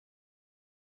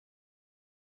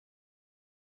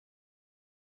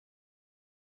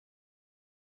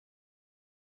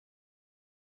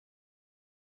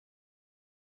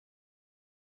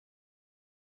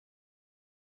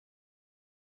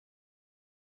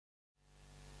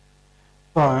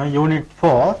Unit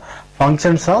 4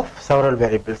 functions of several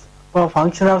variables.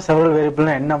 Function of several variables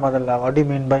enna modalla? What do you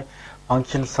mean by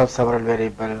functions of several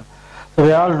variables? So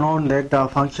we all know that the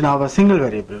function of a single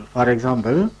variable. For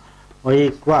example, y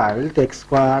equal to x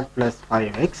squared plus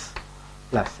 5x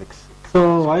plus 6.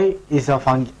 So y is a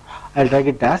function. I'll take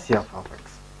it as f of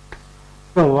x.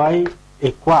 So y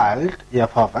equal to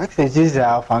f of x, which is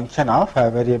a function of a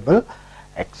variable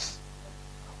x.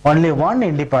 Only one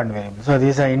independent variable. So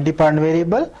this is an independent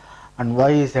variable and y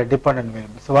is a dependent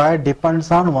variable. So y depends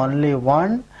on only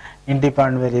one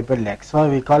independent variable x. So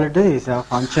we call it is a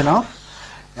function of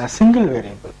a single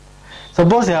variable.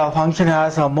 Suppose a function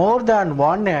has more than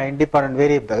one independent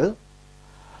variable,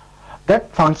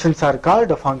 that functions are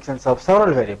called functions of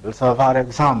several variables. So for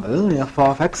example, f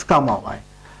of x comma y,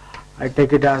 I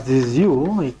take it as this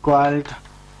u equal to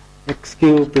x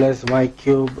cube plus y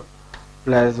cube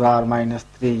plus or minus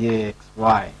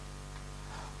 3axy.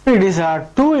 So it is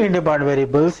two independent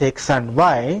variables x and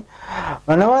y.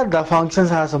 Whenever the functions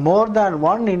has more than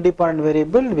one independent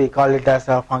variable, we call it as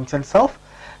a functions of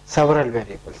several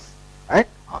variables. Right?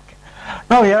 Okay.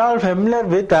 Now we are all familiar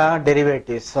with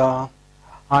derivatives,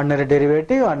 ordinary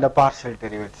derivative and the partial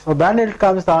derivative. So when it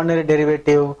comes to ordinary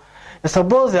derivative,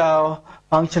 suppose a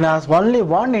function has only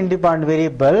one independent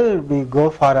variable, we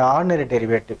go for an ordinary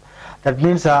derivative. That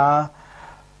means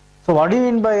so what do you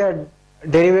mean by a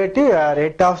derivative? A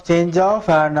rate of change of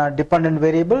an dependent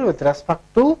variable with respect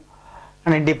to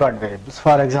an independent variable.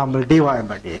 For example, dy by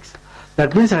dx.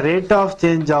 That means a rate of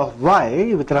change of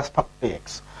y with respect to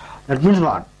x. That means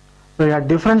what? So you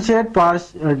differentiate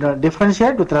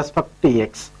with respect to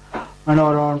x and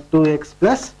around 2x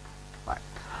plus y.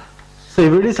 So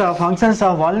if it is a functions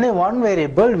of only one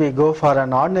variable, we go for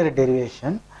an ordinary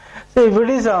derivation. So if it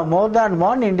is more than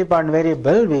one independent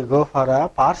variable, we go for a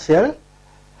partial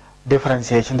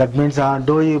differentiation. That means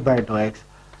dou u by dou x.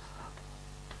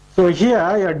 So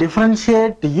here you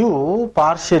differentiate u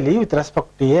partially with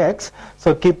respect to x,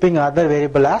 so keeping other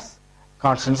variable as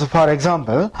constant. So for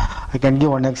example, I can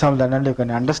give one example and you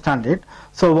can understand it.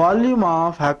 So volume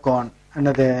of a cone,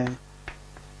 another,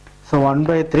 so 1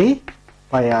 by 3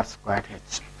 pi r squared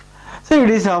h. So it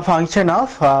is a function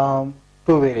of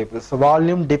two variables. So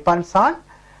volume depends on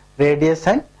radius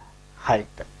and height.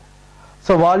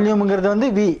 So volume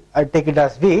v, I take it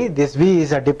as v. This v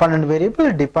is a dependent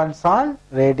variable, depends on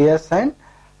radius and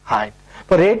height.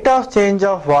 For rate of change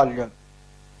of volume,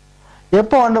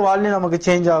 எப்போ அந்த volume நமக்கு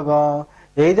change ஆகும்?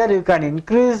 Either you can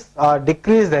increase or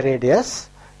decrease the radius,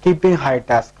 keeping height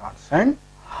as constant,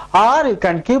 or you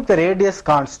can keep the radius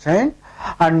constant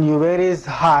and you varies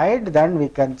height, then we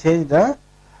can change the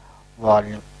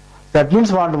volume. That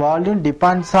means what? Volume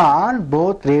depends on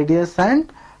both radius and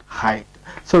height.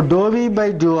 So dou v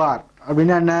by dou r,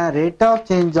 rate of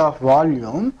change of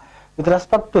volume with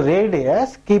respect to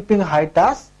radius, keeping height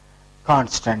as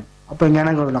constant. So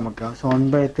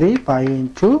 1 by 3 pi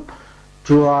into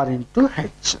 2r into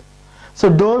h. So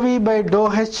dou v by dou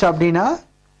h abdina,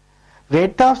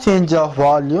 rate of change of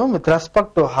volume with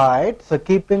respect to height, so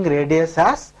keeping radius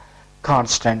as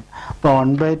constant. So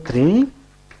 1 by 3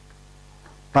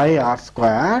 pi r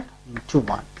squared into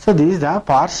 1. So this is the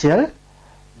partial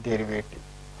derivative.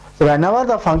 So whenever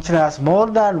the function has more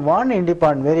than one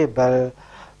independent variable,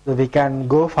 so we can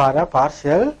go for a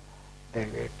partial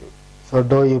derivative. So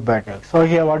dou u by dou x. So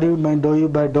here what do you mean dou u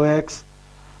by dou x?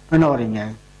 So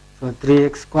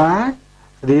 3x squared.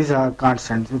 So these are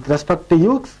constants with respect to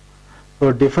u.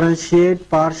 So differentiate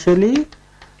partially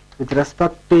with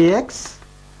respect to x,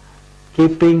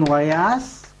 keeping y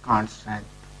as constant.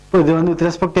 So with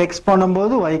respect to x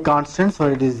y constant, so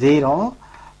it is 0.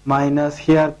 Minus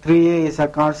here 3a is a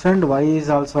constant, y is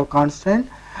also constant,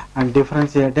 and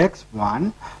differentiate x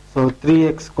 1. So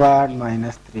 3x squared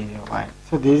minus 3ay.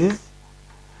 So this is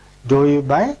dou u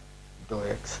by dou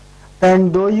x.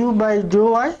 Then dou u by dou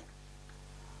y.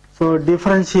 So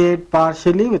differentiate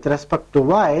partially with respect to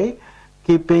y,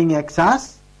 keeping x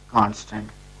as constant.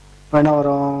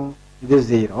 Whenever it is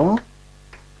 0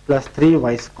 plus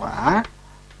 3y squared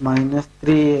minus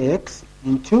 3x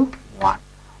into 1.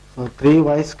 So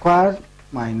 3y squared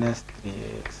minus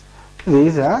 3x. So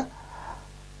these are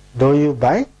dou u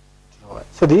by dou y.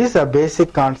 So this is a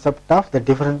basic concept of the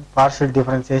different partial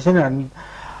differentiation, and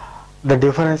the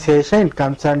differentiation it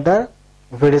comes under,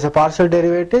 if it is a partial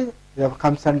derivative, it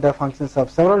comes under functions of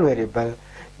several variables.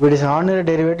 If it is an ordinary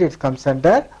derivative, it comes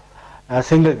under a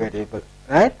single variable.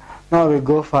 Right? Now we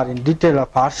go for in detail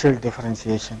of partial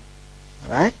differentiation.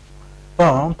 Right?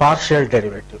 So partial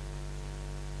derivative.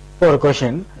 So a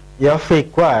question. f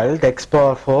equal to x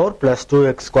power 4 plus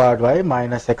 2x squared y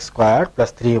minus x squared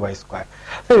plus 3y squared.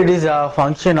 So it is a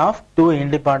function of two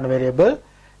independent variable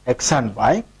x and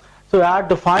y. So we have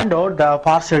to find out the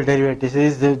partial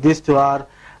derivatives. These two are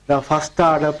the first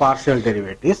order partial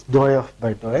derivatives, dou f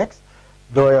by dou x,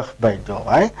 dou f by dou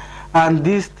y, and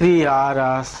these three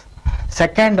are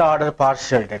second order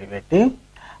partial derivative,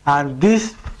 and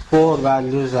these four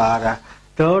values are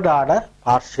third order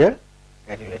partial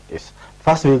derivatives.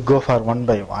 First we go for one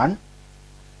by one.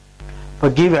 For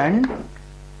given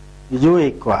u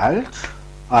equals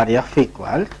or f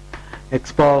equals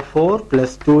x power 4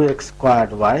 plus 2x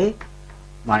squared y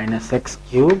minus x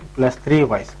cubed plus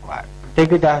 3y squared.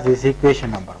 Take it as this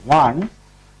equation number 1.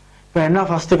 So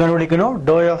first கண்டுபிடிக்கணும்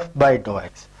dou f by dou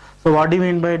x. So what do you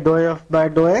mean by dou f by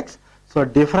dou x? So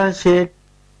differentiate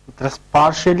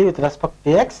partially with respect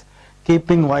to x,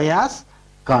 keeping y as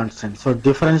constant. So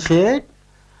differentiate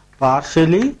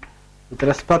partially with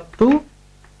respect to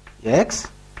x,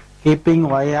 keeping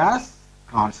y as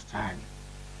constant.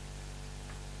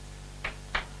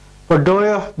 For dou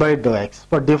f by dou x,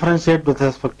 for differentiate with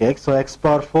respect to x, so x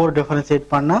power 4 differentiate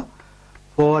panna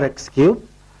 4x cube.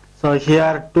 So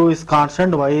here 2 is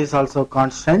constant, y is also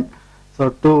constant.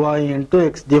 So 2y into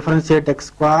x, differentiate x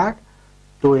squared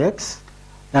 2x,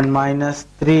 then minus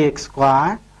 3x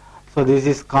squared. So this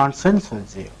is constant, so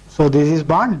 0. So this is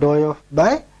bound dou f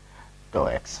by dou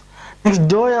x. Next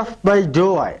dou f by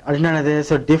dou y.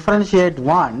 So differentiate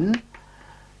 1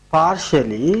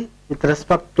 partially with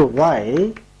respect to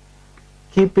y,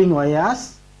 keeping y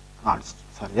as constant,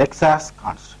 sorry, x as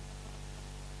constant.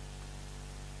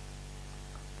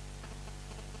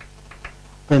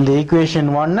 In the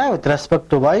equation 1 with respect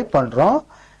to y பண்றோம்,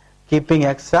 keeping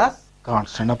x as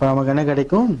constant. அப்ப நமக்கு என்ன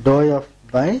கிடைக்கும் dou f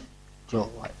by dou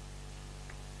y.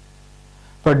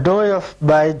 For dou f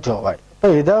by dou y.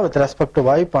 இப்ப இத with respect to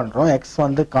y பண்றோம், x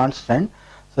வந்து constant.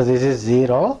 So this is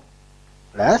 0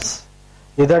 plus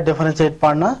இத differentiate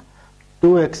பண்ணா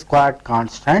 2x squared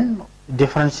constant,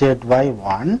 differentiate y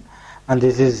 1 and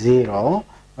this is 0.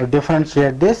 We'll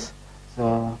differentiate this, so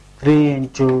 3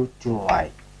 into 2y.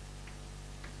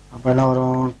 அப்ப என்ன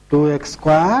வரும் 2x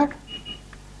squared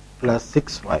plus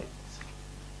 6y.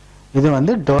 இது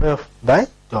வந்து dou f by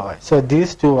dou y. So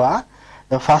these two are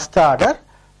the first order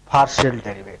partial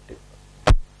derivative.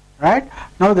 Right?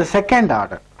 Now the second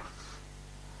order.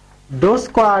 Dou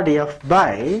squared f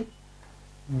by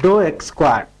dou x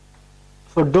squared.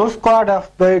 So dou squared f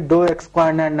by dou x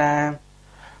squared என்ன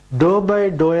dou by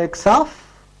dou x of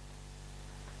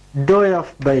dou f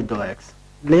by dou x.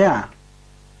 இல்லையா?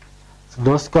 So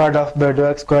dou squared f by dou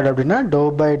x squared அப்படின்னா dou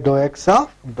by dou x of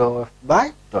dou f by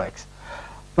dou x.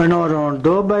 When வரும்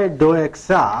dou by dou x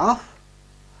of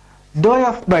dou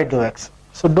f by dou x.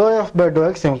 So dou f by dou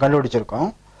x நம்ம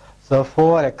கண்டுபிடிச்சிருக்கோம். So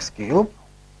 4x cube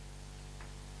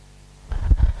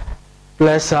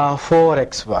plus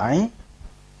 4xy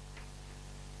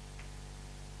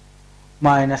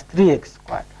minus 3x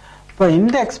squared. So in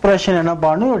the expression என்ன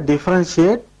பண்ணணும்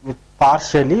differentiate with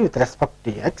partially with respect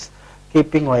to x,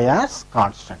 keeping y as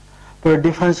constant. So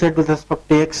differentiate with respect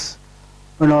to x,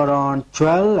 when around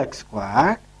 12x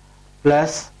squared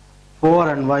plus 4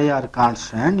 and y are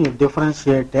constant, you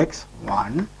differentiate x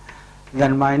 1,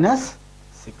 then minus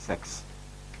 6x.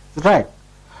 Right?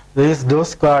 This is dou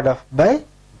squared f by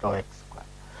dou x squared.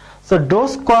 So dou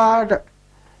squared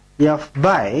f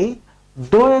by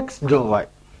dou x dou y.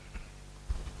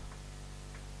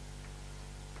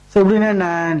 So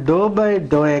எப்படின்னா dou by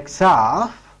dou x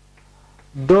of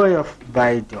dou f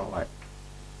by dou y.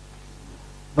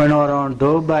 When around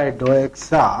dou by dou x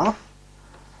of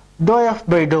dou f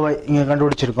by dou y இங்க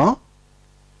கண்டுபிடிச்சிருக்கோம்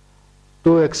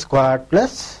 2x squared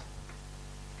plus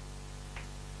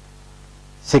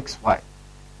 6y.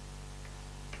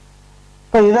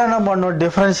 இப்போ இதை என்ன பண்ணணும்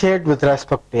differentiate with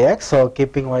respect to x, so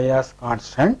keeping y as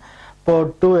constant. இப்போ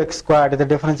 2x squared இதை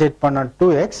differentiate பண்ண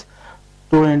 2x,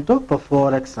 2 into இப்போ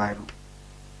 4x ஆயிரும்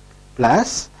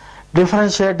plus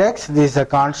differentiate x, this is a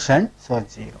constant, so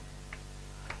 0.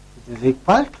 It is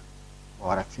equal to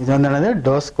 4x. இது வந்து என்னது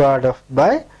dou squared f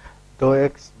by dou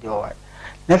x dou y.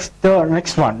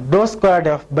 Next one, dou squared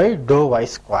f by dou y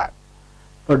squared.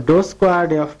 So dou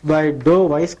squared f by dou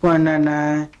y squared என்ன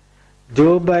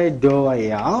dou by dou y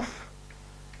of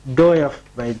dou f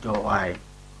by dou y.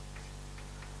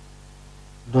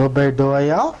 Dou by dou y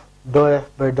of dou f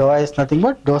by dou y is nothing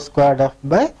but dou squared f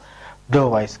by dou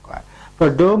y squared. So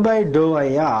dou by dou y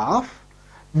of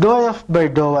dou f by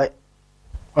dou y,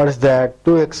 what is that?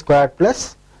 2x squared plus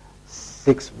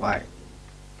 6y.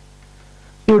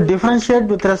 You differentiate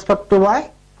with respect to y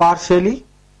partially,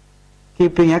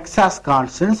 keeping x as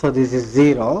constant, so this is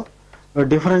 0. We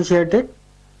differentiate it.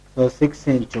 So 6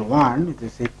 into 1 it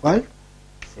is equal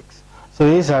 6. So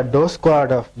these are dou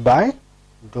squared of by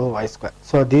dou y square.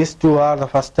 So these two are the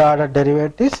first order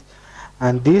derivatives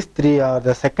and these three are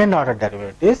the second order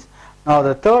derivatives. Now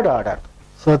the third order.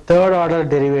 So third order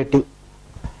derivative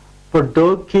for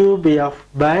dou cube f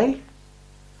by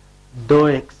dou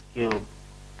x cube.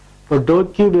 For dou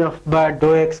cube f by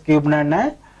dou x cube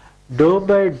na dou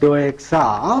by dou x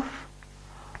of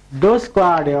dou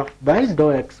squared f by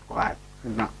dou x squared.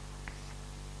 Now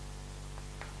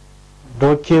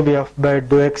dou cube f by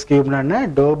dou x cube na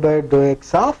dou by dou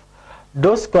x of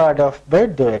dou squared f by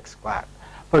dou x squared.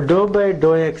 For dou by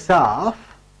dou x of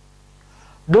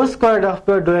dou squared f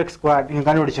by dou x squared, you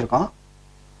can kandupidichirukom.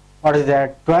 What is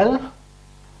that? 12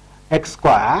 x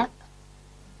squared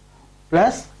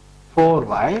plus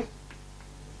 4y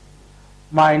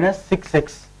minus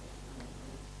 6x.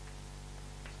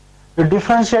 You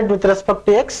differentiate with respect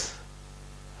to x.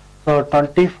 So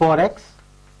 24x.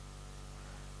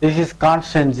 This is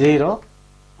constant 0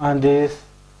 and this is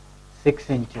 6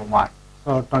 into 1.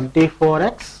 So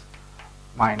 24x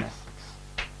minus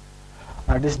 6.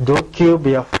 That is dou cube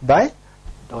f by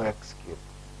dou x cube.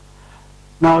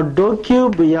 Now dou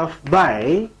cube f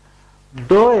by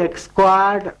dou x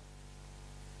squared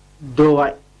dou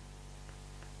y,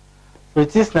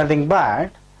 which is nothing but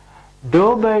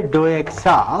dou by dou x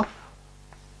of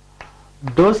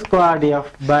dou squared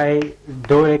f by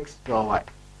dou x dou y.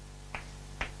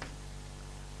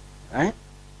 Right?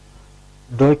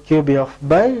 Dou cube f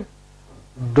by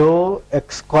dou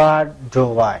x squared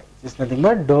dou y is nothing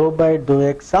but dou by dou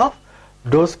x of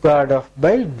dou squared f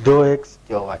by dou x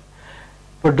dou y.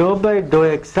 For dou by dou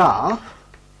x of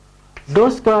dou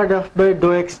squared f by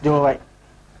dou x dou y,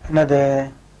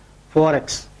 another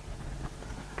 4x.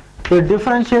 So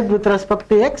differentiate with respect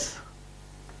to x,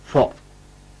 4.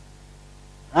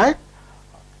 Right?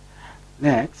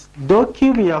 Next, dou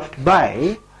cube f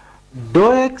by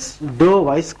dou x dou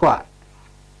y square,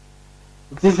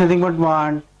 which is nothing but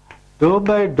 1 dou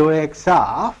by dou x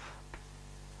of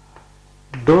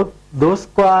dou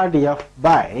squared f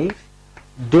by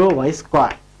dou y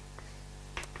square.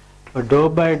 So dou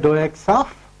by dou x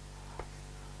of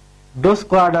dou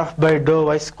squared f by dou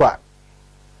y square,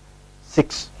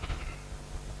 6.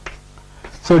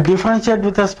 So differentiate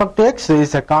with respect to x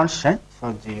is a constant,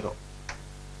 so 0.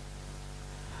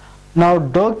 Now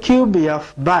dou cube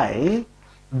f by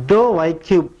dou y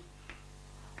cube,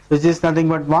 which is nothing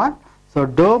but 1. So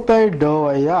dou by dou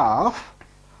y of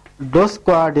dou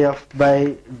squared f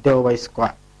by dou y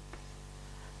square.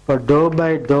 For dou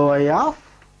by dou y of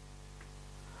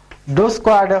dou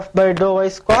squared f by dou y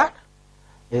square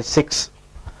is 6.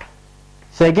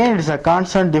 So again it is a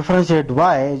constant, differentiate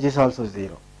y, which is also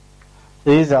 0. So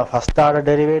these are first order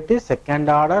derivatives, second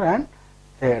order and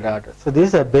third order. So this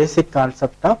is a basic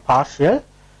concept of partial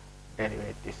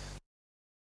derivatives.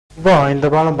 இப்போ இந்த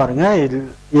problem பாருங்க,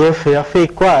 if f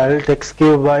equal to x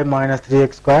cube y minus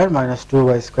 3x square minus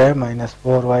 2y square minus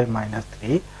 4y minus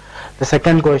 3. The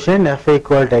second question, f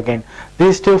equal to, again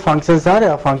these two functions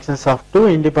are functions of two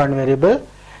independent variable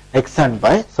x and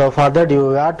y. So for that you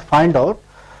have to find out,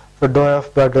 so dou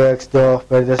f by dou x, dou f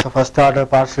by, this is a first order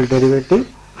partial derivative,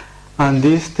 and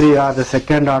these three are the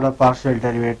second order partial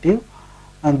derivative,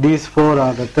 and these four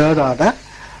are the third order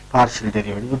partial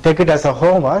derivative. You take it as a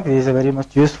homework. This is very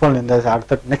much useful in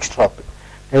the next topic,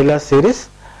 Taylor series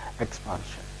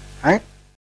expansion. Right?